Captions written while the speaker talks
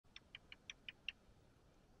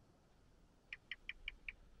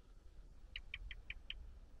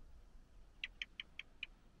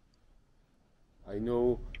I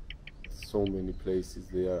know so many places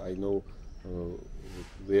there. I know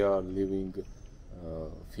they are living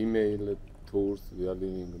female tours, they are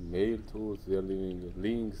living male tours, they are living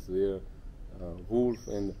lynx, they are wolf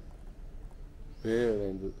and bear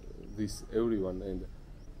and this everyone. And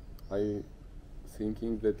I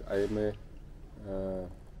thinking that I am a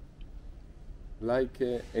like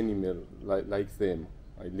an animal, like them.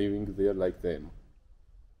 I living there like them.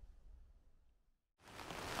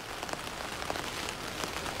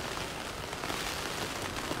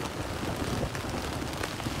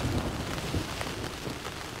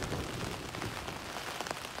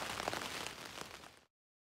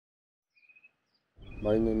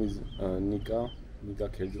 My name is Nika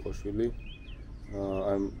Kerdikoshvili.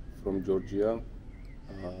 I'm from Georgia.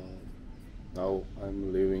 Now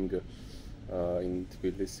I'm living in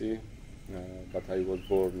Tbilisi, but I was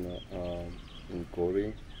born in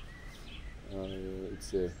Gori.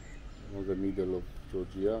 It's in the middle of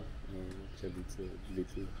Georgia. Actually, it's a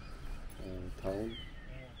little town.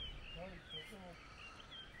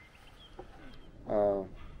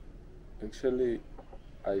 Actually,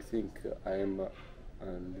 I think I am a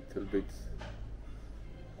little bit,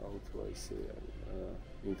 how do I say,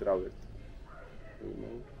 introvert, you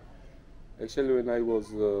know. Actually, when I was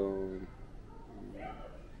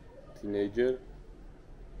teenager,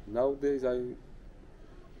 nowadays I'm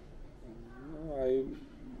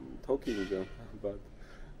talking, but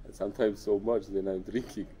sometimes so much then I'm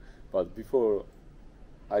drinking. But before,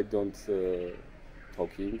 I don't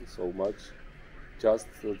talking so much. Just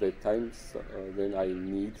the times when I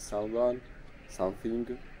need someone,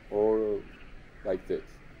 something, or like that.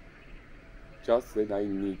 Just when I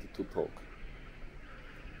need to talk.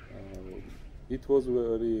 It was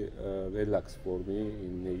very relaxed for me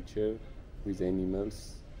in nature with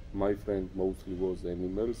animals. My friend mostly was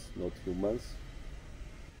animals, not humans.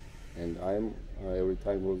 And I'm every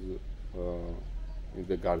time was in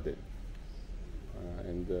the garden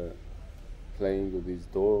and playing with these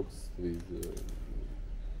dogs, with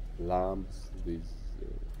lambs, with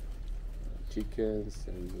chickens,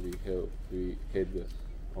 and we had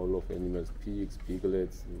all of animals, pigs,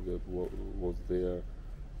 piglets that was there,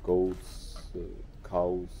 goats,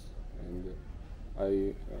 cows, and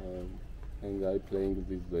I playing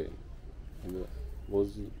with them, and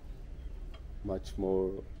was much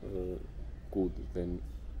more good than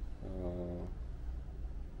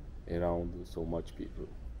around so much people.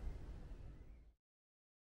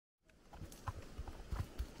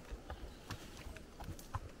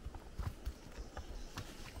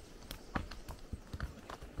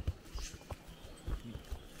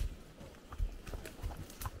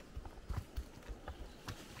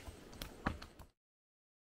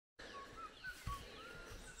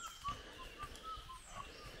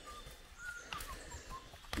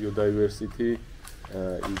 Biodiversity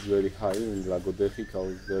is very high in Lagodekhi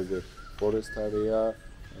because there's a forest area,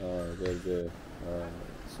 there's a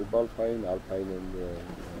subalpine, alpine, and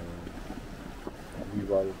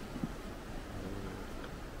rival,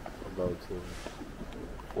 about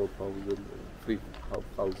 4,000,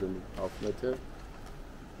 3,000 half meter,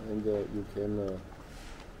 and you can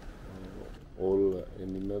all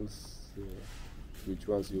animals. Which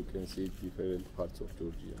ones you can see different parts of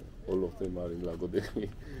Georgia. All of them are in Lagodekhi.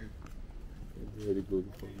 Very good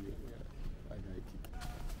for me. Yeah, I like it.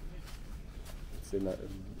 It's a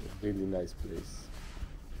really nice place.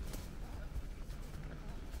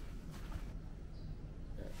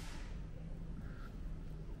 Yeah.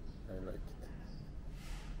 I like it.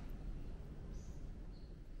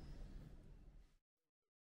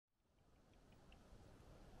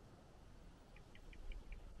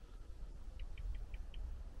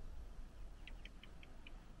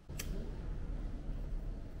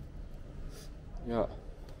 Yeah,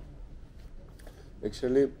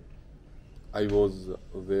 actually, I was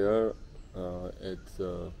there at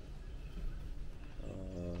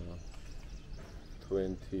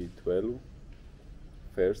 2012,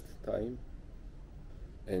 first time,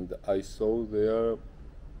 and I saw there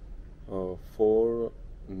 4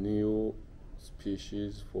 new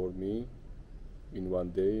species for me in one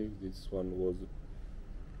day. This one was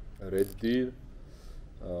a red deer,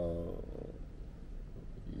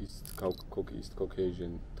 East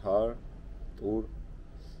Caucasian Tur,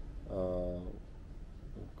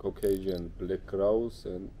 Caucasian black grouse,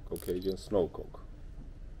 and Caucasian snowcock.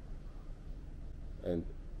 And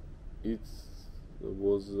it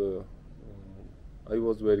was I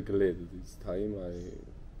was very glad this time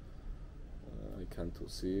I came to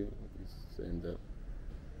see this, and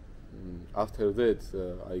after that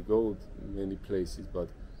I go many places, but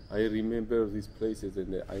I remember these places,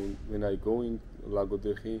 and when I go in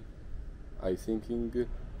Lagodekhi, I thinking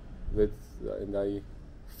that, and I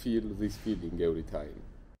feel this feeling every time.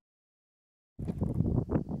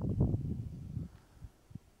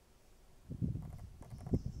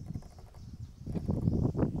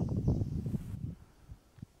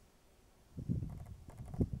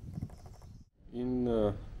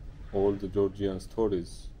 In all the Georgian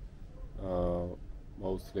stories,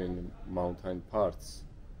 mostly in mountain parts,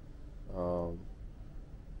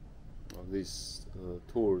 this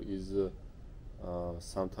tour is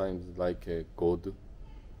sometimes like a god,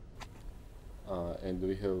 and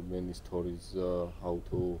we have many stories how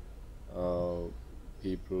to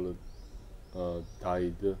people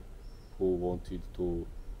died who wanted to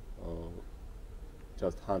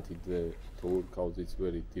just hunted the tour because it's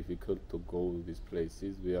very difficult to go these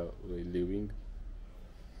places we are living.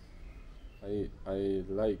 I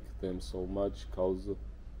like them so much because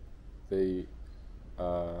they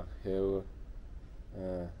have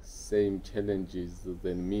same challenges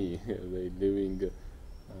than me. They living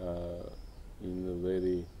in a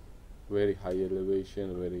very high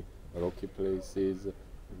elevation, very rocky places.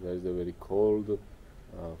 There's a very cold,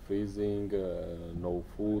 freezing, no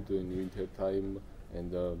food in winter time,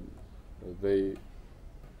 and they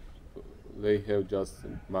have just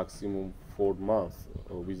maximum 4 months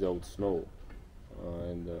without snow,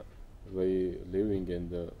 and they living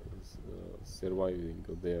and surviving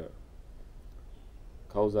there.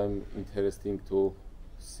 Cause I'm interesting to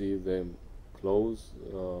see them close,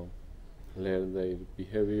 learn their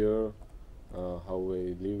behavior, how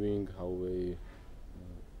they living, how they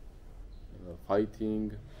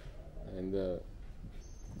fighting, and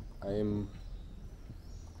I am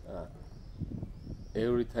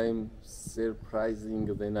every time surprising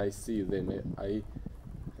when I see them.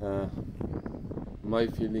 My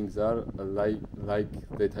feelings are like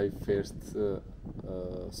that I first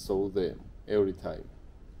saw them every time.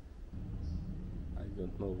 I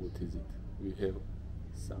don't know what is it. We have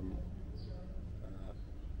some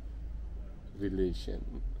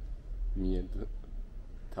relation, me and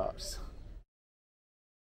Tars.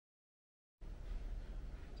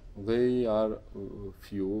 They are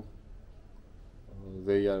few.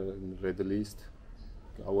 They are in red list.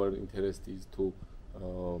 Our interest is to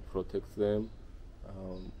protect them.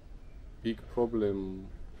 Big problem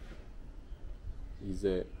is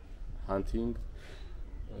hunting,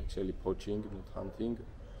 actually poaching, not hunting.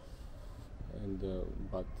 And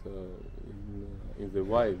but in the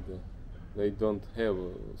wild, they don't have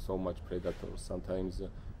so much predators. Sometimes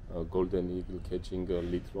golden eagle catching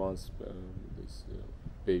little ones, these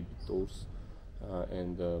baby tours,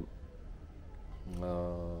 and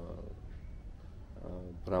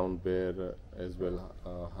brown bear as well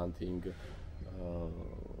hunting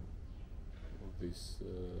this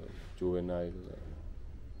juvenile.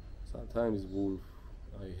 Sometimes wolf.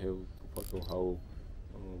 I have photo how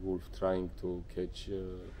wolf trying to catch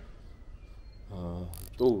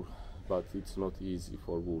tour, but it's not easy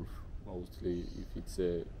for wolf. Mostly, if it's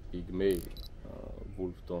a big male,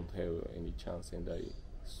 wolf don't have any chance, and I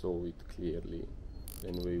saw it clearly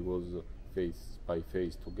when we was face by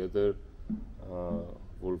face together.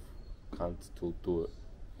 Wolf can't do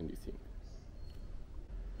anything.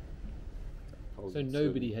 So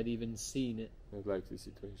nobody had even seen it? Like the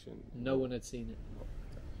situation. No one had seen it? No.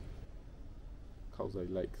 Because I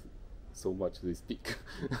like so much this stick.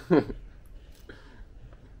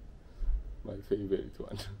 My favorite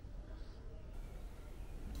one.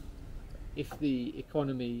 If the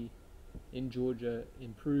economy in Georgia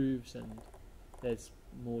improves and there's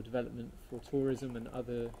more development for tourism and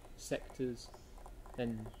other sectors,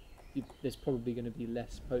 then there's probably going to be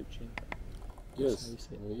less poaching. Yes,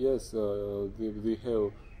 yes. We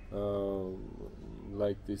have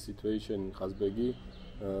like the situation in Kazbegi.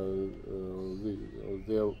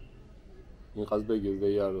 In Kazbegi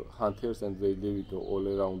they are hunters and they live all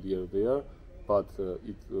around here there, but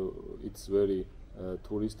it's very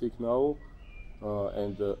touristic now,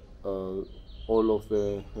 and all of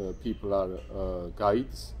the people are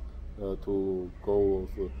guides to go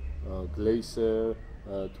of glacier,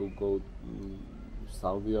 to go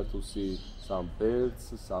somewhere to see some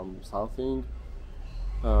birds, something,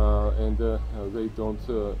 and they don't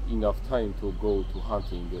enough time to go to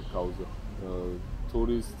hunting because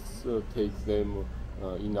tourists take them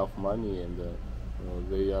enough money, and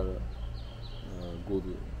they are good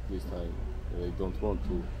this time. They don't want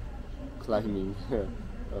to climbing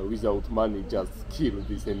without money, just kill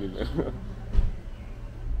this animal.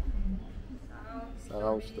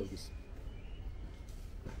 Salam что без.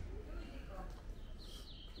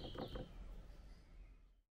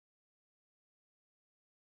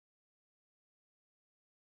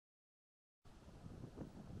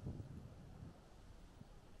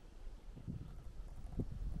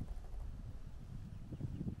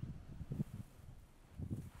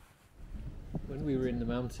 When we were in the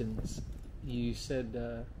mountains, you said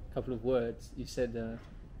a couple of words. You said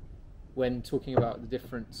when talking about the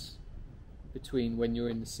difference between when you're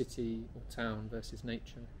in the city or town versus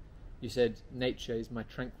nature, you said nature is my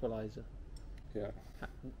tranquilizer. Yeah.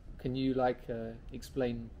 Can you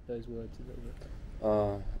explain those words a little bit?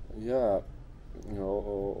 Yeah,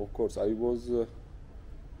 of course, I was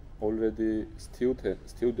already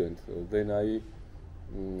student. Then I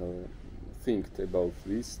think about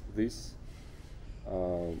this because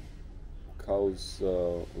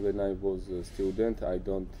when I was a student, I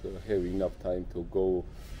don't have enough time to go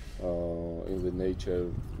in the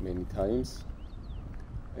nature many times,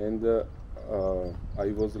 and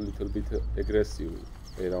I was a little bit aggressive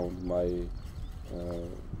around my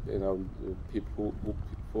around people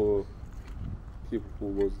who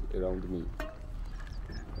was around me,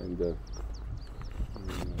 and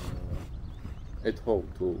at home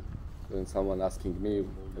too. When someone asking me,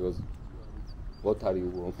 I was, "What are you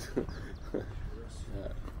want?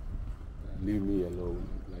 Leave me alone,"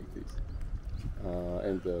 like this.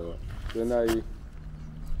 And when I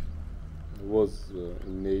was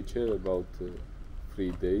in nature about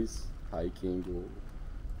 3 days, hiking or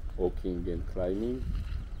walking and climbing,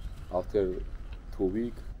 after 2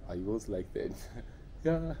 weeks, I was like that.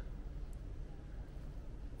 Yeah,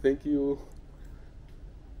 thank you.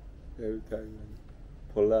 Every time I'm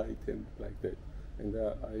polite and like that. And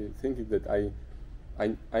I think that I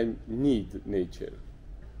need nature,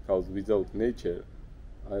 because without nature,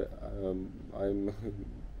 I'm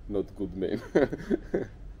not good man.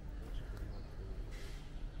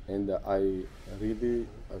 And I really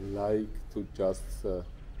like to just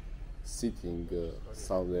sitting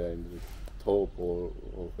somewhere in the top of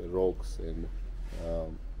the rocks and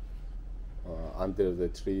under the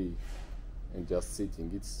tree and just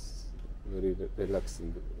sitting. It's very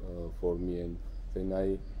relaxing for me. And then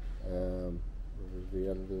I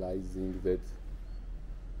realizing that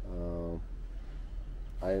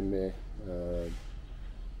I am a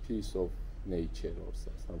piece of nature or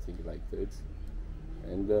something like that,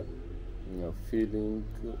 and feeling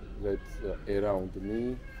that around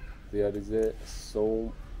me there is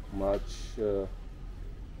so much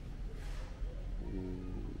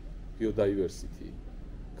biodiversity,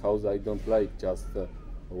 because I don't like just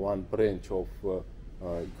one branch of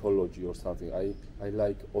ecology or something. I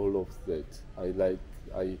like all of that.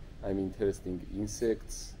 I'm interested in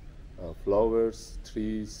insects, flowers,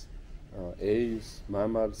 trees, aves,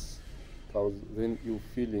 mammals, because when you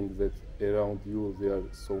feeling that around you there are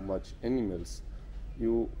so much animals,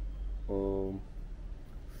 you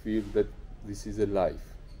feel that this is a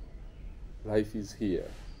life. Life is here,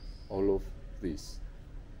 all of this.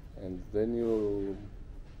 And then you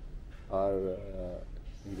are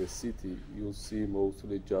in the city, you see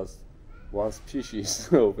mostly just one species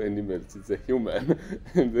of animals, it's a human,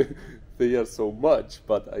 and they are so much,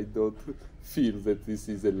 but I don't feel that this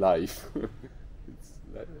is a life.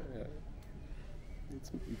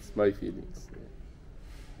 It's my feelings.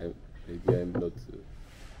 Maybe I'm not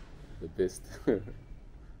the best.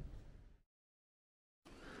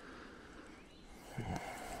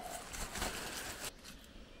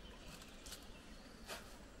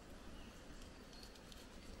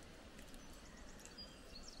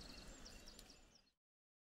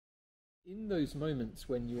 In those moments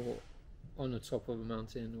when you're on the top of a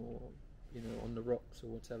mountain or on the rocks or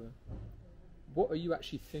whatever, what are you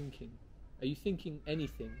actually thinking? Are you thinking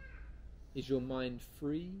anything? Is your mind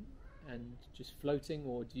free and just floating,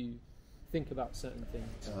 or do you think about certain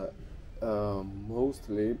things?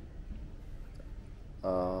 Mostly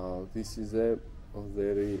this is a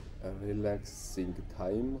very relaxing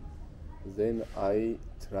time. Then I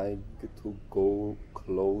try to go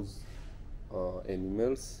close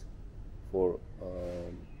animals for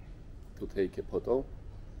to take a photo,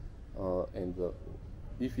 and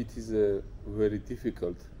if it is very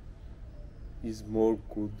difficult, is more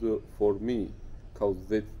good for me, because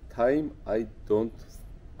that time I can't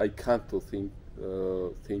think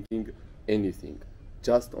thinking anything,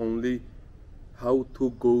 just only how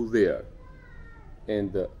to go there,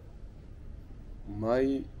 and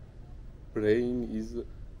my brain is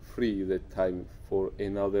free that time for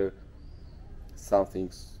another something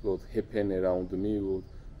what happen around me,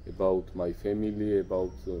 about my family,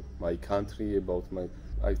 about my country, about my.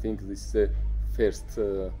 I think this is the first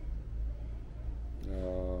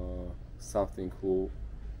something who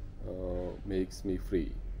makes me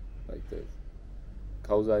free, like that.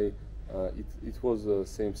 Because it was the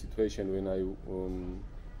same situation when I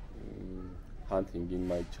hunting in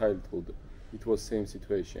my childhood. It was same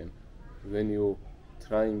situation when you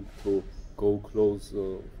trying to go close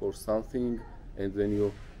for something, and then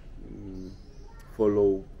you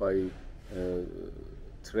follow by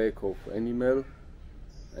track of animal,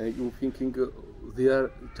 and you thinking there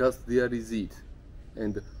is it,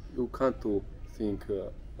 and you can't think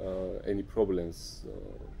any problems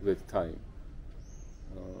that time,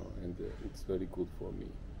 and it's very good for me.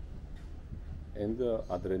 And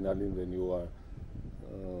adrenaline when you are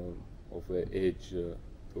of the age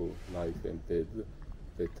to life and death,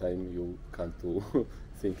 that time you can't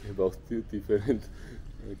think about different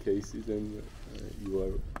cases, and you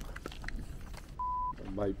are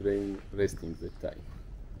my brain resting that time.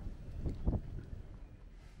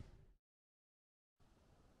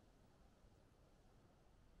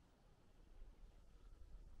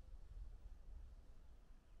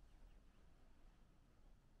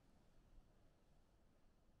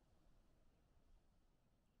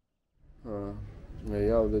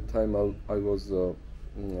 Yeah, at the time I was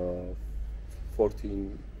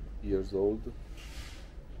 14 years old,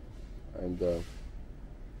 and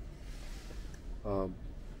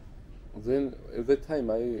then at that time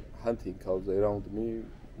I hunting cows around me.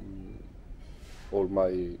 All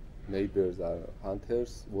my neighbors are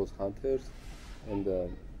hunters, and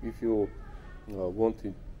if you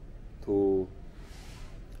wanted to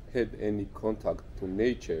had any contact to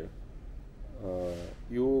nature,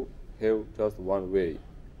 you have just one way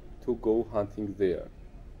to go hunting there,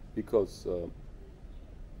 because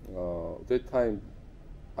that time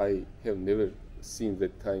I have never seen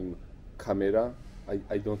that time camera.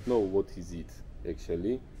 I don't know what is it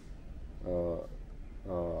actually.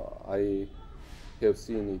 I have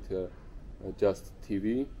seen it just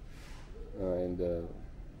TV, and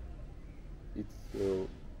it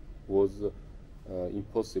was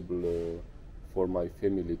impossible for my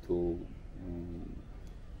family to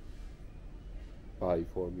buy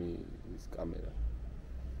for me this camera.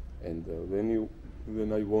 And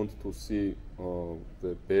when I want to see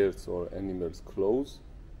the birds or animals close,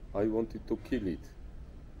 I wanted to kill it.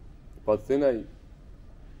 But then I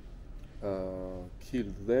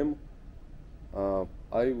killed them.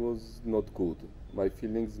 I was not good. My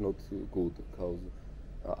feelings not good, because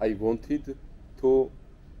I wanted to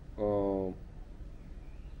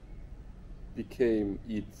became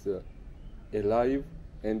it alive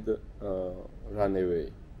and run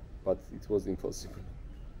away, but it was impossible.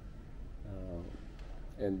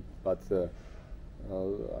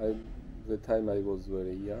 The time I was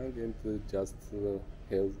very young, and just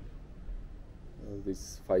held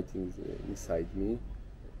this fighting inside me.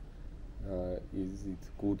 Is it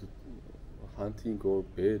good hunting or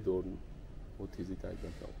bad, or what is it? I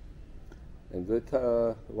don't know. And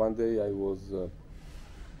that one day I was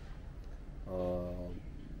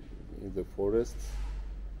in the forest,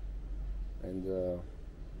 and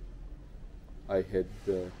I had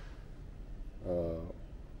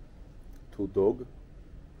two dogs.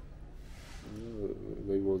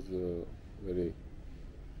 They was very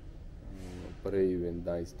brave and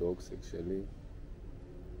nice dogs actually.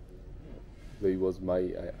 They was my,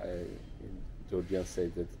 in Georgian say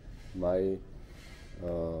that my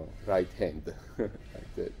right hand,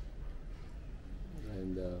 like that.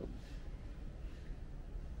 And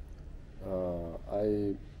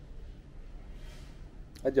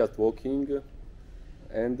I just walking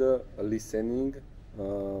and listening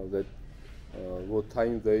that what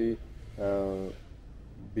time they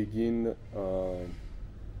begin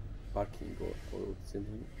barking or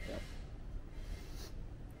something. Yeah.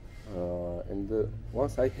 And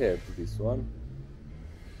once I heard this one,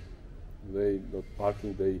 they not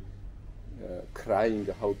barking, they crying.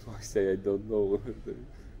 How do I say? I don't know.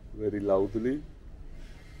 Very loudly,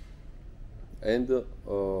 and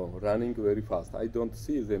running very fast. I don't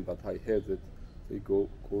see them, but I heard that they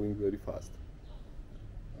going very fast.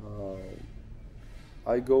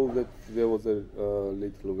 I go that there was a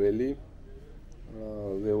little valley.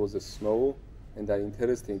 There was a snow, and I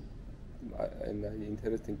interested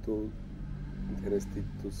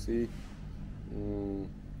to see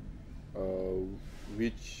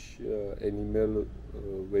which animal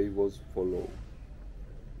way was follow.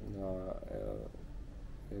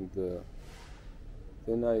 And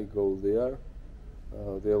then I go there.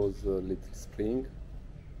 There was a little spring.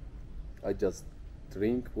 I just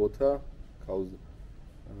drink water, because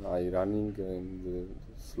I running in the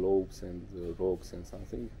slopes and the rocks and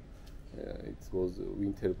something. It was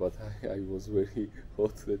winter, but I was very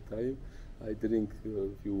hot that time. I drink a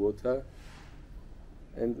few water,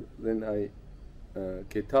 and then I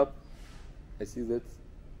get up. I see that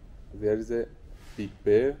there is a big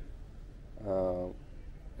bear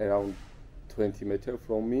around 20 meters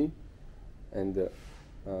from me, and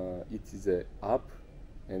it is up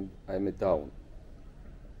and I'm down.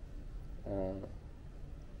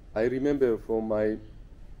 I remember from my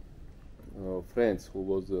friends who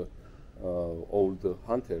was old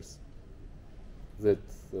hunters that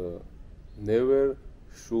never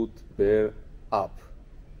shoot bear up,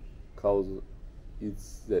 because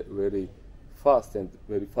it's very fast, and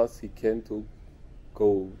very fast he can to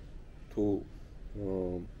go to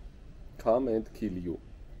come and kill you.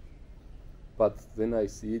 But then I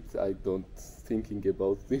see it, I don't thinking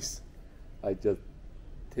about this. I just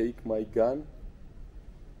take my gun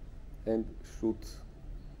and shoot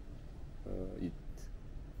it.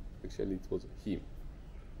 Actually, it was him.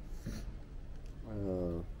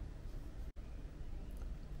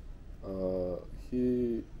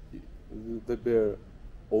 The bear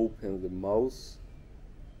opened the mouth,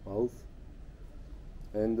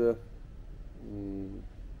 and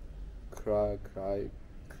cry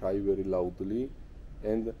very loudly,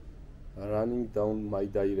 and running down my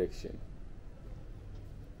direction.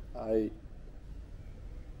 I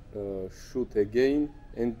shoot again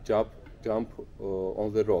and jump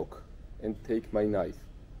on the rock and take my knife.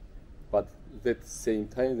 But that same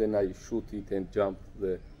time, then I shoot it and jump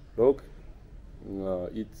the rock.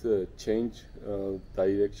 It changed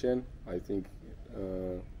direction. I think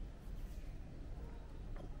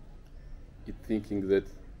it thinking that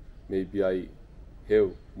maybe I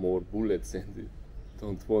have more bullets and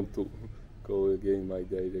don't want to go again my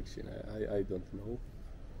direction. I don't know.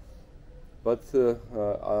 But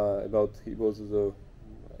about he was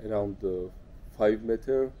around 5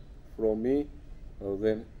 meters from me.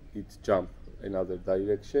 Then it jumped another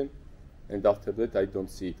direction, and after that I don't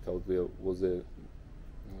see it because there was a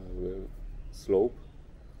slope.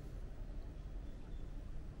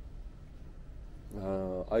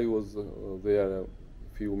 I was there a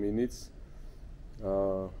few minutes,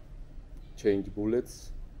 change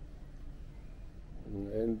bullets,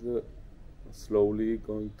 and slowly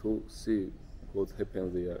going to see what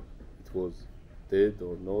happened there. It was dead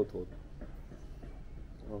or not.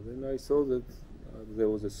 Then I saw that there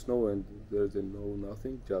was a snow and there's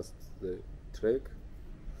nothing, just the track.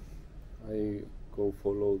 I go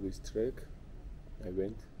follow this track. I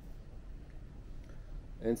went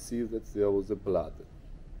and see that there was a blood.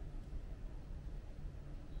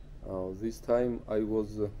 This time I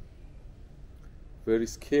was very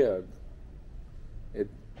scared.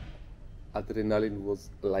 Adrenaline was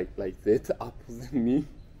like that up in me.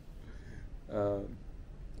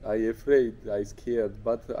 I afraid, I scared,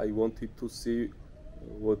 but I wanted to see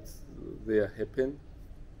what there happened.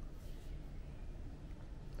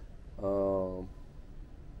 And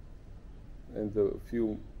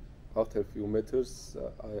after a few meters,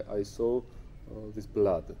 I saw this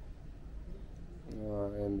blood,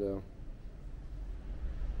 and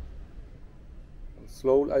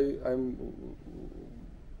slowly I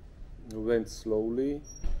went slowly,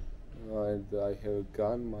 and I have a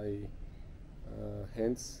gun, my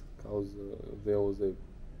hands, because there was a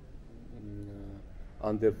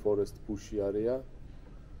under forest bushy area,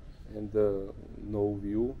 and no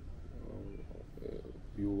view.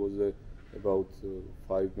 View was about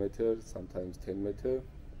 5 meters, sometimes 10 meters,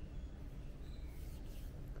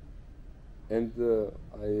 and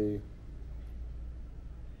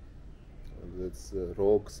that's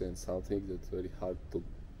rocks and something that's very hard to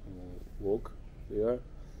walk there.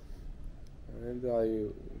 And I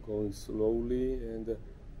going slowly, and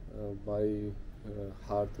my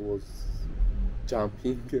heart was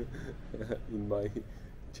jumping in my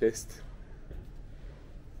chest.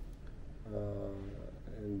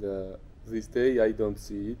 And this day I don't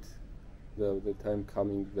see it. The time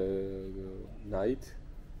coming the night,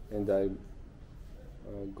 and I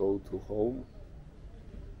go to home,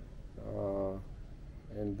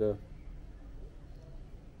 and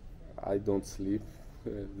I don't sleep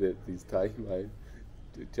this time. I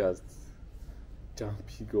just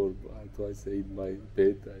jumping, or how do I say, in my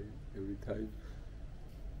bed every time.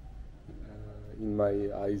 In my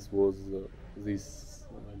eyes was this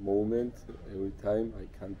moment every time I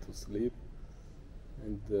can't to sleep.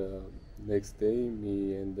 And next day,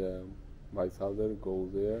 me and my father go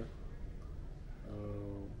there,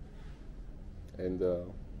 and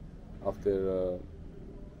after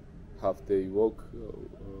half-day walk,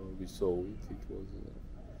 we saw it. It was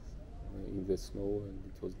in the snow, and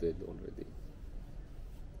it was dead already.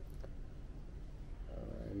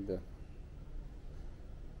 And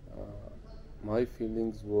my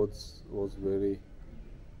feelings was very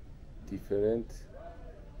different,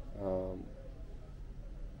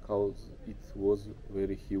 because it was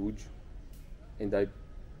very huge, and I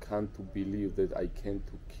can't to believe that I can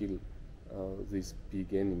to kill this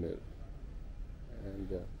big animal. And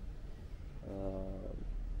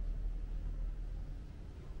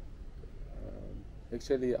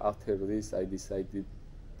Actually, after this, I decided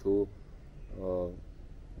to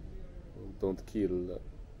don't kill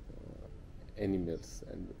animals,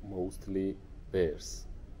 and mostly bears,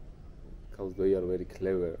 because they are very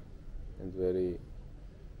clever and very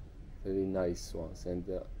nice ones. And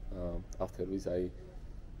after this, I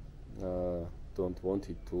don't want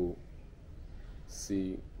it to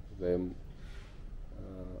see them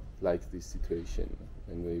like this situation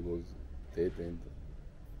when they was dead and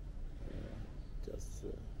just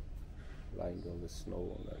lying on the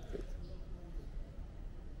snow like that.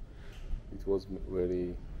 It was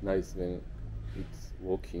very nice when it's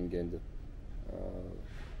walking, and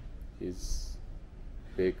his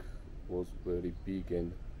back was very big,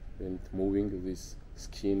 and when it moving, this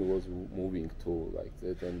skin was moving too like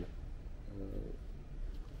that, and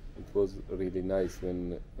it was really nice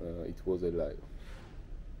when it was alive.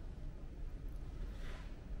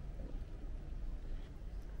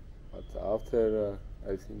 But after,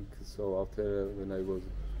 I think so, after when I was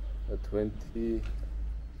 20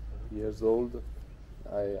 years old,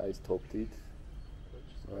 I stopped it.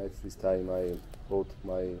 At this time I bought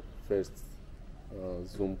my first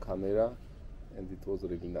zoom camera, and it was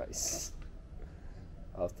really nice.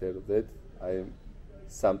 After that,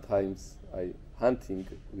 sometimes I hunting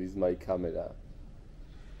with my camera,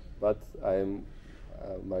 but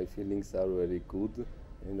my feelings are very good,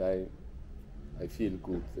 and I feel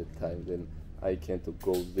good that time. Then I can't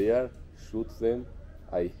go there, shoot them.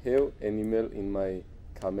 I have animal in my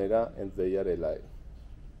camera, and they are alive.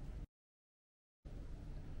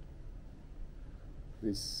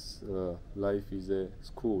 This life is a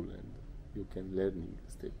school, and you can learning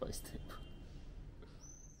step by step.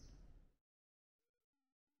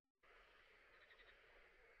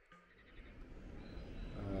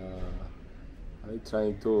 I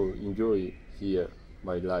try to enjoy here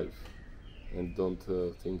my life, and don't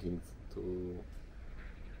thinking to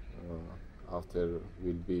after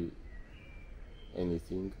will be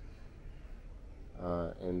anything,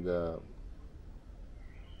 and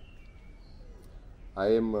I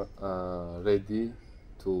am ready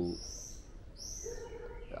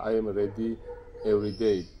every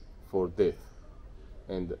day for death,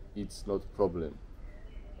 and it's not problem.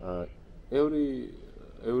 Every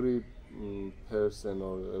person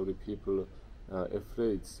or every people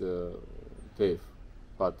afraid death,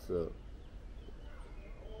 but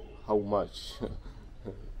how much?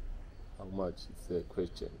 How much? It's a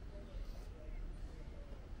question.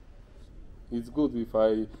 It's good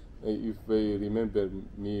if they remember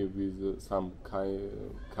me with some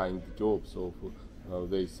kind jobs. Of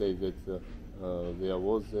they say that there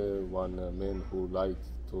was one man who liked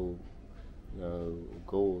to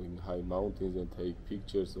go in high mountains and take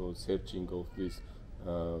pictures or searching of these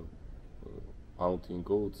mountain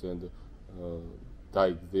goats, and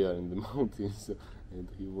died there in the mountains, and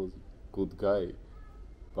he was a good guy.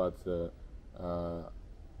 But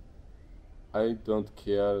I don't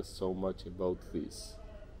care so much about this.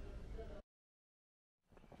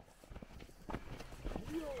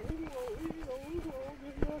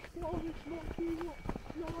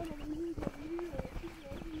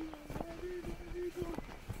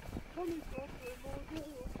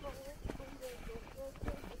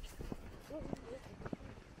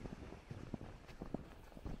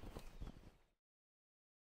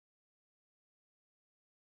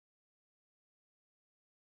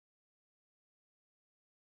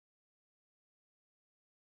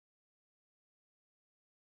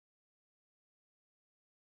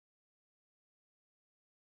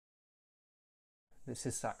 This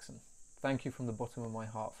is Saxon. Thank you from the bottom of my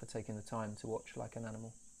heart for taking the time to watch Like an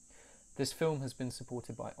Animal. This film has been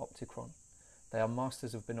supported by Opticron. They are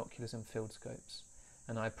masters of binoculars and field scopes,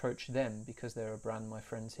 and I approach them because they're a brand my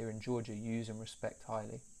friends here in Georgia use and respect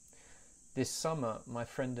highly. This summer, my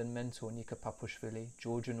friend and mentor Nika Kerdikoshvili,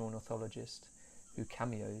 Georgian ornithologist, who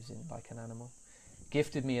cameos in Like an Animal,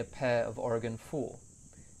 gifted me a pair of Oregon 4.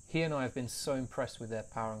 He and I have been so impressed with their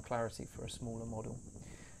power and clarity for a smaller model.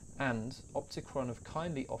 And Opticron have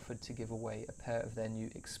kindly offered to give away a pair of their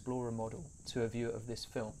new Explorer model to a viewer of this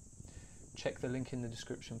film. Check the link in the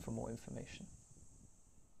description for more information.